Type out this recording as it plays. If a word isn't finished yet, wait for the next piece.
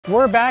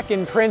We're back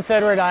in Prince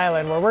Edward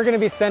Island, where we're going to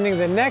be spending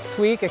the next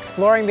week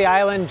exploring the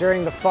island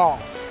during the fall.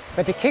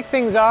 But to kick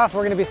things off,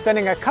 we're going to be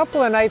spending a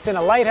couple of nights in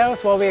a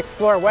lighthouse while we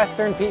explore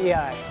Western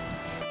PEI.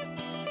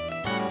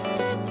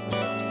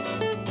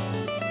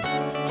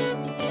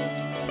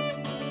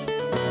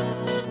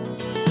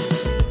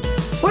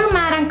 We're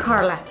Matt and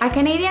Karla, a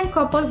Canadian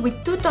couple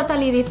with two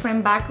totally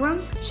different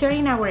backgrounds,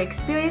 sharing our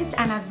experience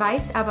and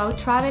advice about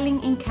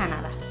traveling in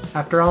Canada.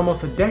 After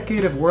almost a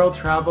decade of world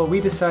travel, we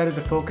decided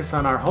to focus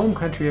on our home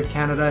country of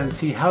Canada and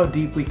see how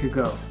deep we could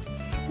go.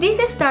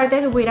 This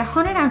started with a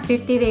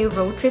 150-day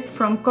road trip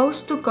from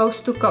coast to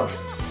coast to coast,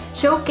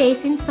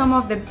 showcasing some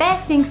of the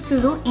best things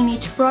to do in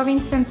each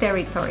province and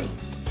territory.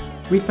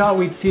 We thought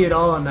we'd see it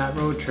all on that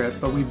road trip,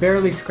 but we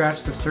barely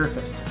scratched the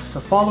surface. So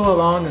follow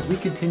along as we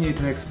continue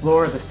to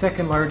explore the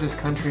second largest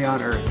country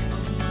on Earth.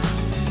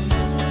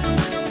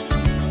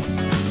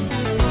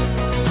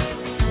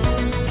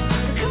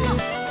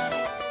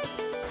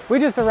 We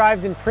just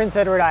arrived in Prince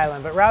Edward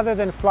Island, but rather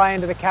than fly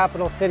into the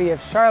capital city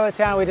of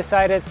Charlottetown, we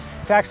decided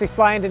to actually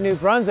fly into New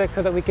Brunswick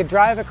so that we could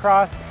drive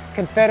across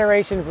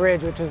Confederation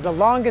Bridge, which is the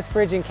longest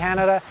bridge in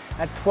Canada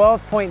at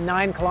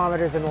 12.9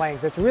 kilometers in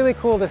length. It's really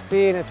cool to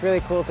see and it's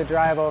really cool to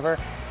drive over.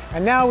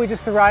 And now we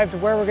just arrived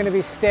where we're going to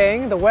be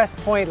staying, the West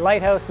Point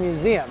Lighthouse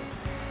Museum.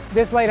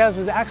 This lighthouse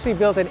was actually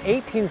built in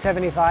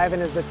 1875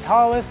 and is the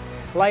tallest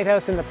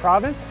lighthouse in the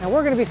province, and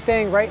we're going to be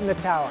staying right in the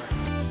tower.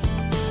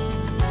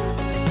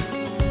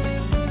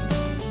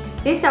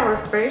 This is our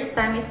first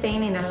time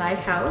staying in a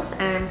lighthouse,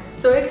 and I'm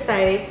so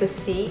excited to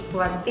see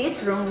what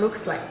this room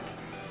looks like.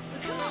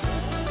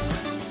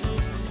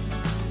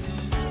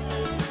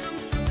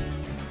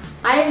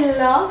 I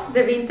love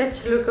the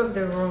vintage look of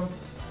the room.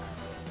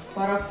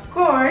 But of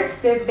course,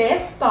 the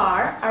best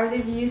part are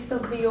the views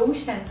of the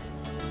ocean.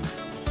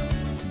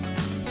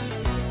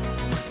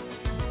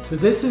 So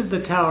this is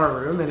the tower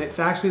room, and it's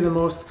actually the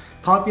most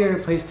popular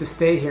place to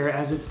stay here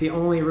as it's the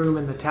only room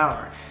in the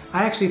tower.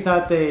 I actually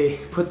thought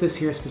they put this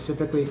here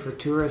specifically for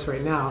tourists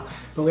right now,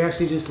 but we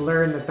actually just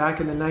learned that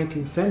back in the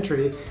 19th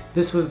century,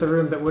 this was the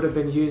room that would have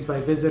been used by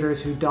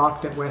visitors who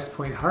docked at West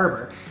Point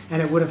Harbor, and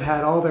it would have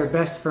had all their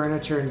best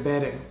furniture and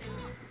bedding.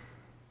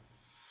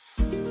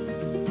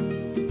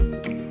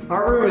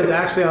 Our room is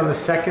actually on the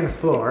second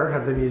floor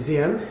of the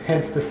museum,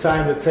 hence the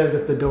sign that says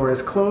if the door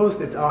is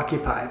closed, it's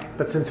occupied.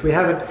 But since we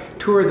haven't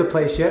toured the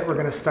place yet, we're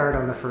going to start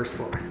on the first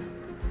floor.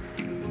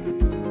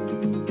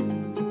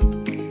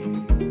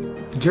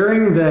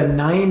 During the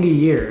 90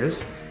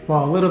 years,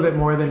 well, a little bit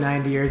more than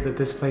 90 years that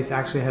this place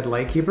actually had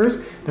lightkeepers,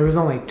 there was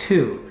only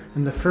two.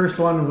 And the first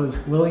one was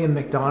William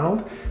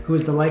McDonald, who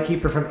was the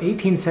lightkeeper from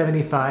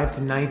 1875 to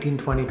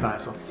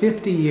 1925. So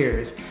 50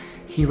 years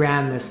he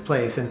ran this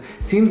place, and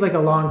seems like a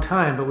long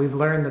time, but we've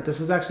learned that this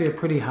was actually a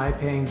pretty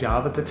high-paying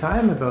job at the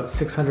time, about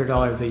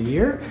 $600 a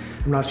year.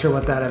 I'm not sure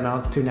what that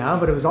amounts to now,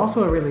 but it was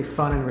also a really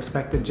fun and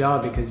respected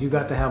job because you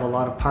got to have a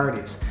lot of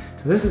parties.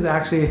 So this is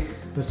actually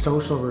the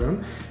social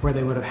room where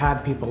they would have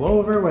had people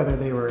over, whether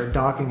they were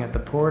docking at the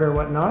port or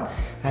whatnot,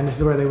 and this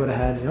is where they would have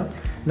had, you know,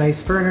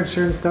 nice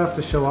furniture and stuff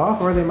to show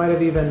off, or they might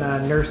have even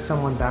nursed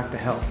someone back to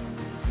health.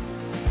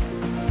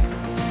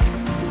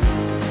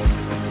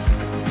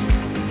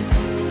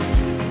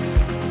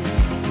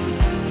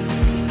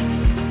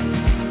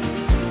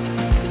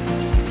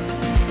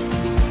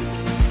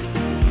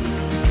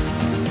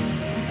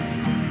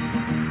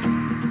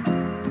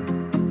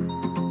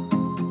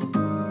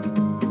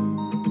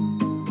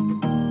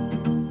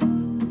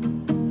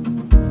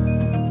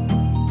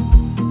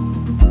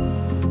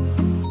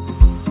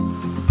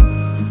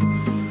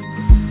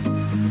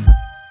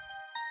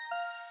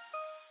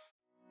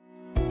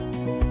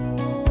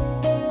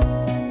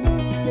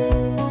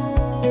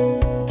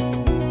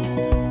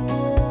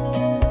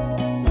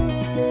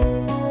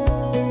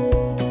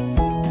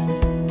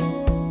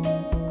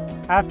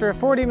 After a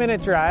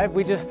 40-minute drive,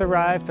 we just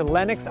arrived to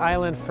Lennox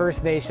Island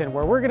First Nation,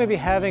 where we're going to be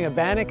having a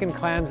bannock and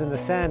clams in the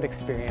sand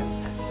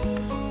experience.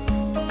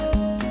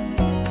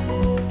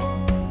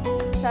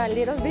 It's a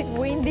little bit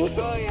windy.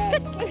 Oh,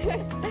 yes.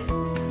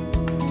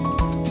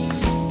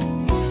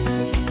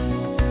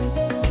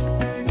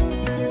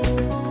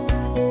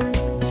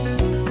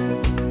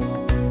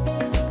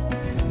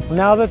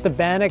 Now that the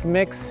bannock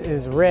mix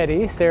is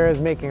ready, Sarah's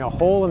making a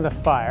hole in the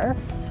fire.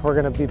 We're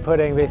going to be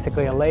putting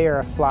basically a layer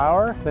of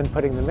flour, then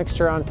putting the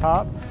mixture on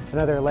top,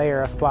 another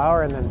layer of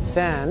flour, and then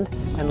sand,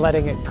 and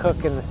letting it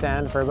cook in the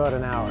sand for about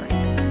an hour.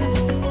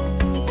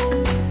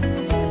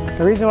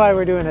 The reason why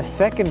we're doing a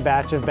second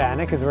batch of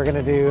bannock is we're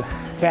going to do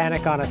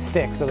bannock on a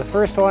stick. So the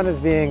first one is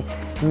being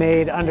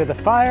made under the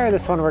fire.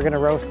 This one we're going to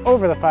roast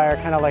over the fire,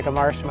 kind of like a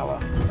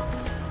marshmallow.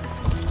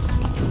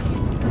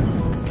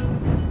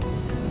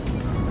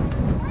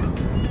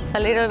 A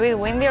little bit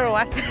windy or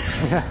what?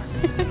 Yeah.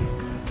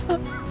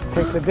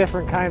 Takes a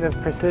different kind of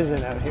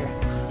precision out here.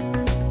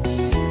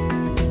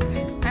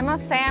 I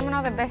must say I'm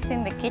not the best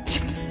in the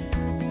kitchen.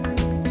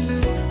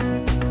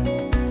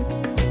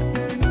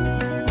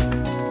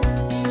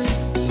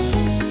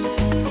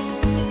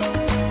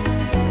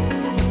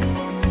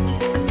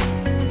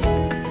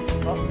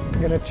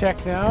 gonna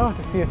check now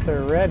to see if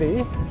they're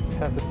ready. Just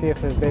have to see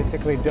if there's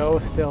basically dough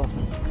still.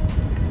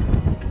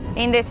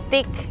 In the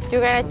stick, you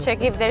gotta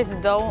check if there's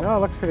dough. No, it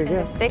looks pretty good.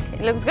 In the stick,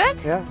 it looks good?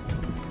 Yeah.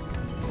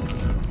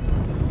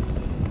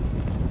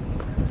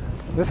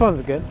 This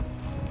one's good.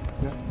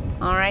 Yeah.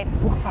 All right.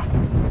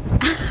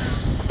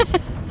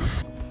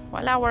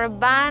 Well, our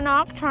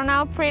bannock turned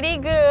out pretty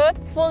good,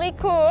 fully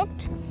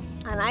cooked.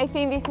 And I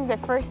think this is the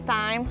first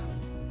time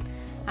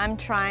I'm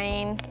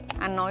trying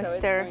an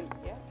oyster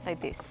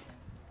like this.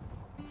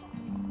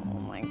 Oh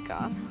my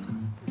God.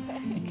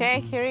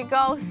 Okay, here it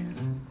goes.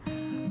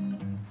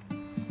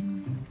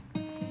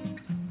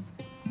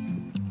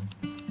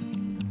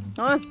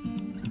 Oh,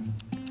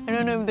 I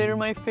don't know if they're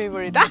my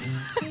favorite.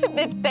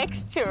 The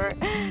texture,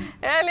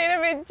 a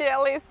little bit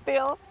jelly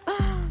still.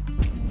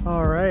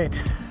 All right.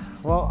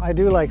 Well, I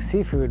do like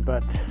seafood,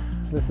 but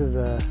this is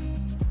a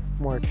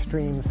more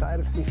extreme side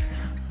of seafood.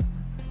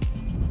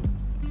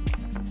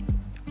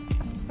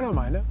 I don't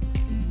mind it.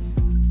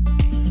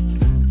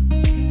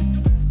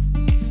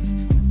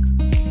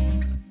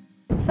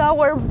 So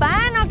our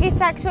bannock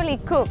is actually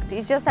cooked.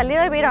 It's just a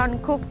little bit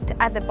uncooked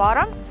at the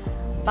bottom,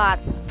 but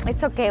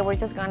it's okay. We're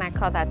just gonna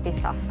cut that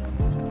piece off.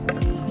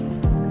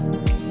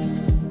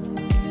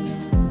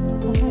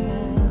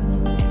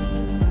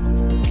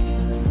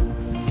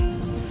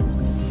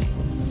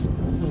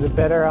 Is it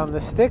better on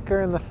the stick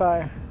or in the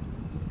fire?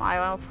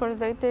 Of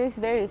course, it is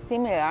very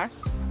similar.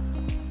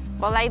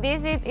 But like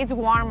this, it's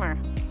warmer.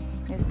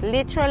 It's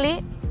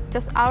literally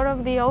just out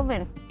of the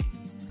oven.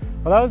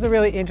 Well, that was a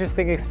really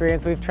interesting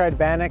experience. We've tried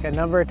bannock a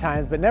number of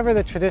times, but never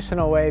the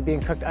traditional way, being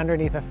cooked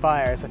underneath a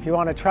fire. So if you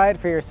want to try it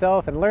for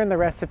yourself and learn the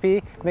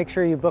recipe, make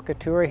sure you book a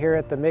tour here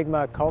at the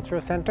Mi'kmaq Cultural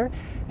Center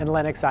in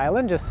Lennox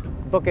Island. Just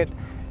book it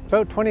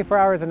about 24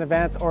 hours in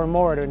advance or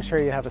more to ensure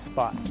you have a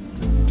spot.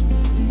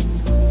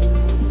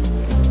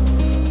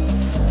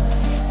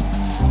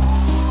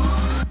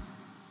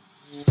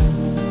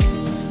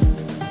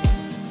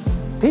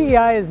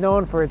 PEI is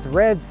known for its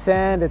red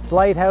sand, its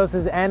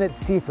lighthouses, and its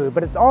seafood,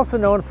 but it's also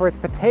known for its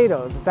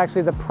potatoes. It's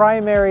actually the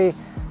primary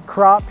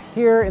crop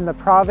here in the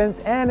province,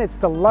 and it's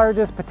the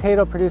largest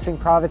potato producing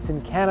province in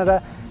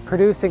Canada,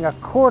 producing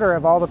 1/4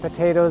 of all the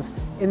potatoes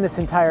in this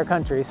entire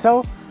country.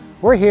 So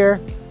we're here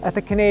at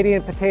the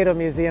Canadian Potato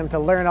Museum to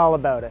learn all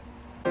about it.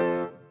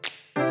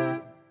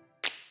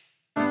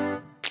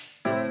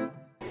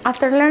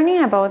 After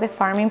learning about the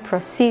farming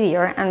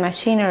procedure and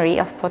machinery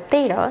of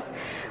potatoes,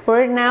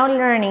 we're now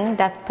learning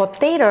that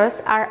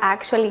potatoes are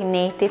actually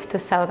native to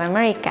South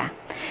America.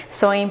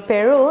 So in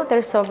Peru,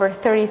 there's over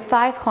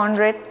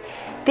 3,500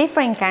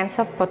 different kinds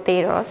of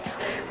potatoes,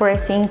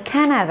 whereas in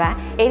Canada,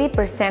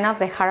 80% of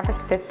the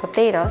harvested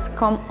potatoes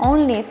come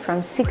only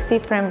from 6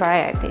 different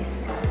varieties.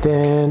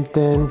 Dun,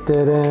 dun,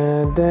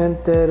 dun, dun,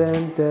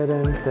 dun, dun,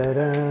 dun,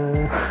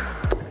 dun.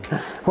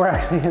 We're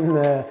actually in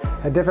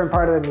a different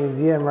part of the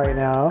museum right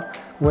now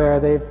where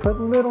they've put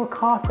little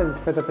coffins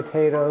for the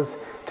potatoes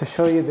to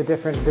show you the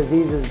different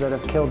diseases that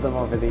have killed them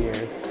over the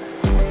years.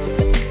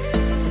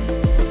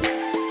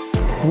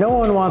 No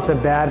one wants a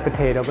bad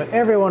potato, but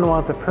everyone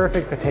wants a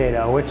perfect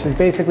potato, which is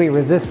basically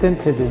resistant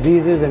to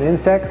diseases and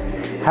insects,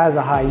 has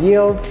a high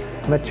yield,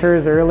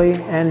 matures early,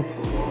 and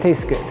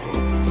tastes good.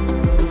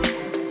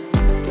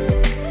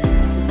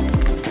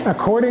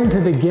 According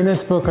to the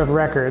Guinness Book of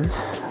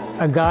Records,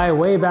 a guy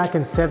way back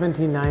in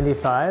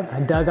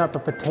 1795 dug up a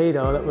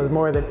potato that was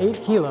more than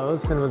 8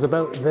 kilos and was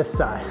about this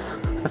size.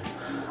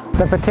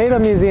 The Potato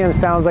Museum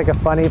sounds like a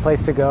funny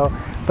place to go,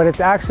 but it's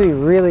actually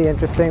really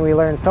interesting. We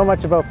learned so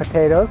much about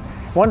potatoes.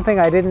 One thing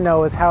I didn't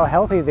know is how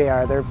healthy they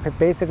are. They're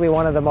basically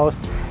one of the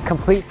most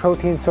complete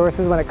protein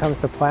sources when it comes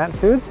to plant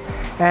foods,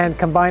 and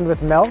combined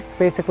with milk,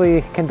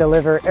 basically can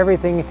deliver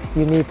everything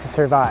you need to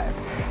survive.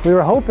 We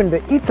were hoping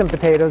to eat some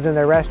potatoes in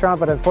their restaurant,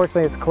 but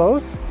unfortunately it's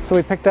closed, so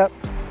we picked up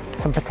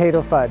some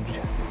potato fudge.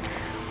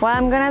 Well,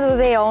 I'm gonna do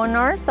the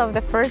honors of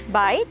the first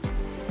bite.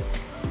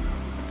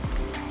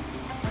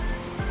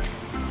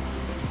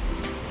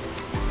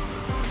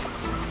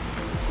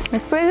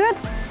 It's pretty good.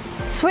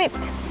 Sweet,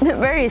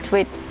 very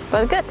sweet,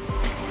 but good.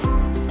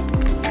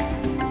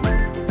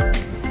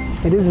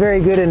 It is very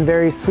good and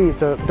very sweet,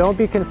 so don't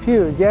be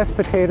confused. Yes,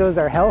 potatoes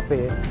are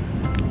healthy,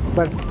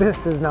 but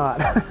this is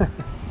not.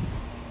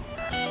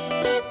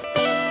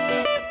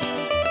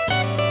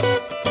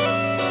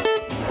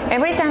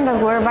 Every time that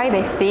we're by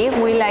the sea,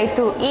 we like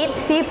to eat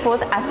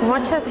seafood as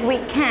much as we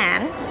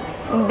can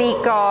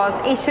because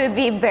it should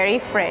be very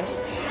fresh.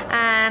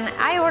 And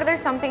I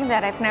ordered something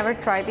that I've never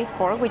tried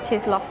before, which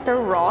is lobster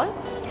roll,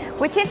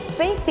 which is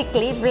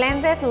basically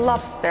blended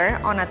lobster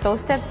on a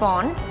toasted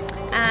bun,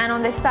 and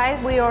on the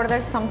side we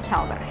ordered some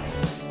chowder.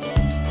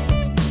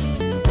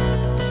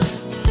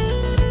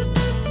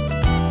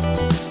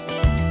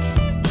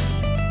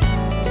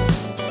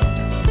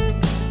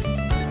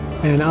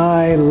 And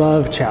I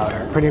love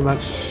chowder. Pretty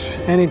much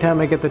anytime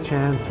I get the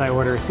chance, I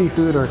order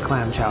seafood or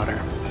clam chowder.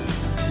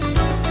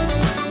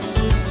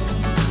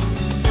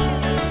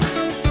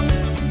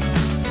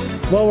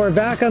 Well, we're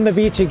back on the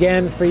beach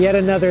again for yet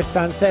another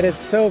sunset. It's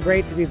so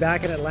great to be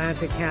back in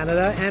Atlantic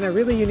Canada, and a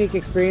really unique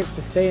experience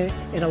to stay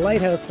in a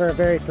lighthouse for our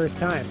very first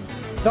time.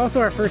 It's also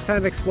our first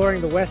time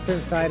exploring the western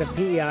side of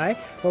PEI,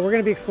 but we're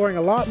going to be exploring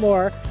a lot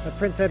more of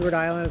Prince Edward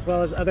Island as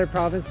well as other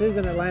provinces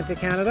in Atlantic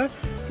Canada,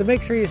 so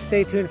make sure you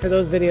stay tuned for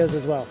those videos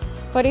as well.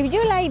 But if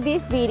you like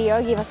this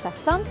video, give us a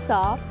thumbs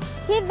up,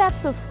 hit that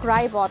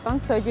subscribe button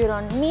so you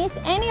don't miss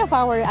any of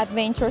our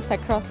adventures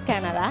across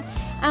Canada.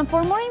 And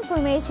for more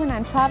information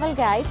and travel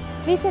guides,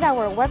 visit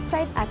our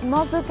website at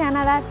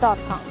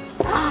mosucanada.com.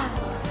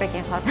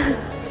 Freaking hot.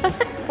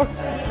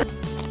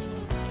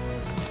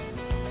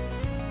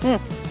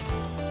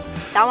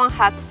 That one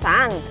had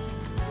sand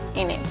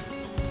in it.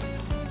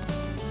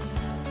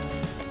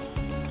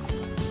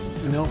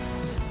 No,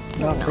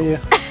 not for you.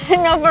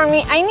 No, for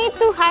me. I need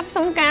to have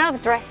some kind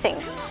of dressing.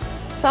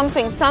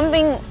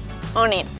 Something on it.